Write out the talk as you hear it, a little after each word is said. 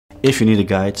If you need a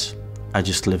guide, I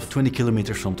just live 20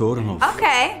 kilometers from Torenhof.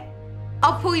 Okay,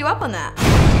 I'll pull you up on that.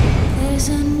 There's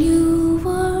a new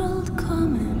world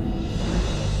coming.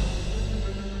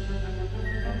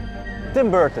 Tim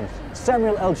Burton,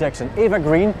 Samuel L. Jackson, Eva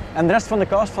Green en de rest van de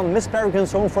cast van Miss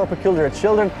Peregrines Home for Peculiar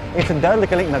Children heeft een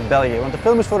duidelijke link met België, want de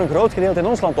film is voor een groot gedeelte in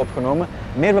ons land opgenomen,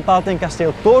 meer bepaald in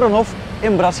kasteel Torenhof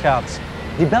in Brasschaat.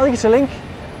 Die Belgische link,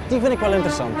 die vind ik wel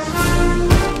interessant.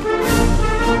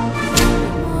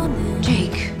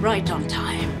 Jake, right on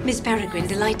time. Miss Peregrine,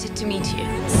 delighted to meet you.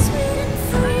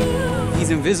 He's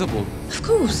invisible. Of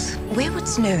course. We're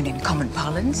what's known in common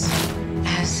parlance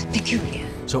as peculiar.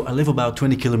 So I live about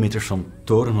 20 kilometers from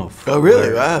Torenhof. Oh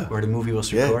really? Wow. Where the movie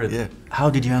was recorded. Yeah. How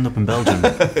did you end up in Belgium?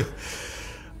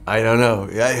 I don't know.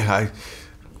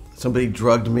 Somebody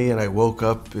drugged me and I woke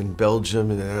up in Belgium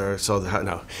and I saw the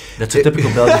no. That's a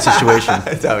typical Belgian situation.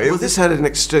 Well, this had an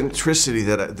eccentricity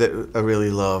that I really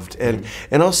loved, and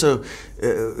also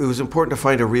it was important to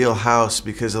find a real house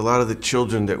because a lot of the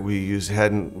children that we used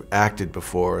hadn't acted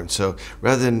before, and so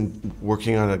rather than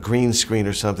working on a green screen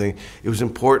or something, it was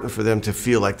important for them to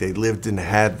feel like they lived and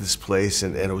had this place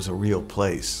and it was a real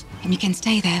place. And you can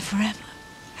stay there forever.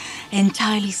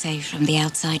 Entirely safe from the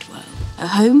outside world. A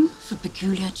home for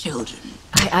peculiar children.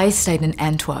 I stayed in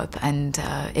Antwerp and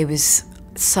it was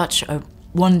such a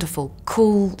wonderful,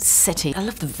 cool city. I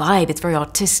love the vibe, it's very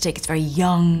artistic, it's very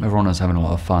young. Everyone was having a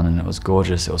lot of fun and it was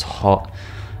gorgeous, it was hot,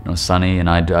 and it was sunny, and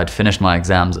I'd finished my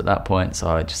exams at that point, so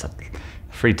I just had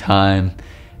free time.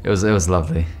 It was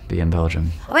lovely being in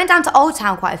Belgium. I went down to Old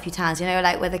Town quite a few times, you know,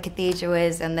 like where the cathedral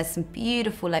is, and there's some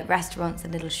beautiful like restaurants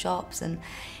and little shops, and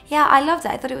yeah, I loved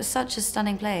it. I thought it was such a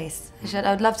stunning place.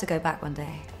 I would love to go back one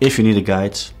day. If you need a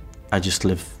guide, I just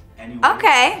live anywhere.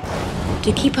 Okay.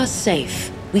 To keep us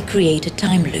safe, we create a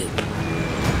time loop.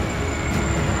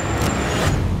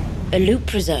 A loop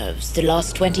preserves the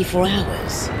last 24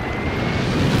 hours.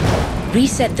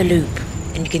 Reset the loop,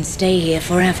 and you can stay here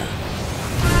forever.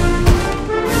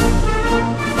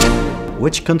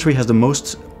 Which country has the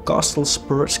most castles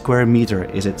per square meter?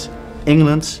 Is it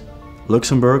England,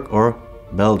 Luxembourg, or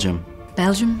Belgium?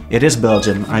 Belgium? It is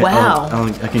Belgium. Wow.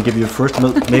 I can give you a first,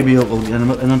 maybe and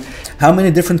then how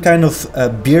many different kind of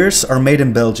beers are made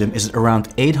in Belgium? Is it around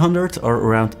 800 or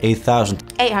around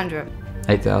 8,000? 800.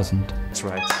 8,000. That's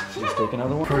right. Let's take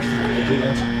another one. First,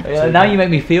 Now you make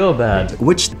me feel bad.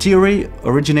 which theory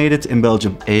originated in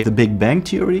Belgium? A, the Big Bang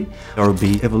theory, or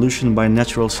B, evolution by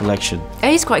natural selection?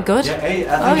 A is quite good. A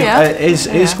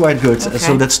is quite good. Okay.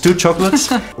 So that's 2 chocolates.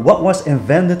 What was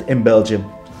invented in Belgium?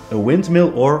 A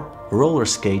windmill or roller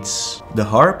skates? The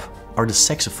harp or the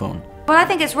saxophone? Well, I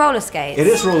think it's roller skates. It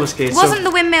is roller skates. Wasn't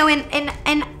the windmill in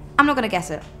I'm not gonna guess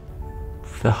it.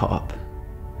 The harp.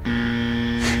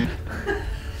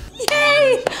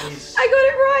 Yay! I got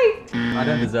it right. I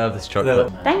don't deserve this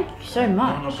chocolate. Thank you so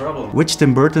much. No problem. Which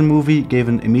Tim Burton movie gave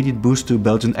an immediate boost to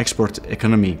Belgian export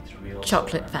economy?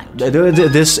 Chocolate factory. It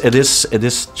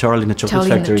is Charlie and the Chocolate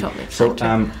Charlie and the Factory. Chocolate So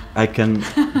Factory. I can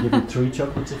give you 3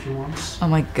 chocolates if you want. Oh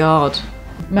my god.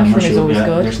 I'm Mushroom not is sure, always yeah,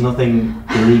 good. There's nothing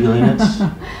illegal in it.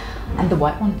 And the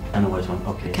white one. And the white one.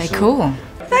 Okay. Okay, so, cool.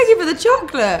 Thank you for the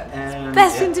chocolate.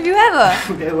 Best interview ever.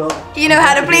 Okay, well. You know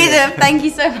how to please him. Thank you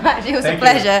so much. It was a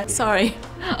pleasure. Sorry.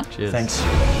 Cheers. Thanks.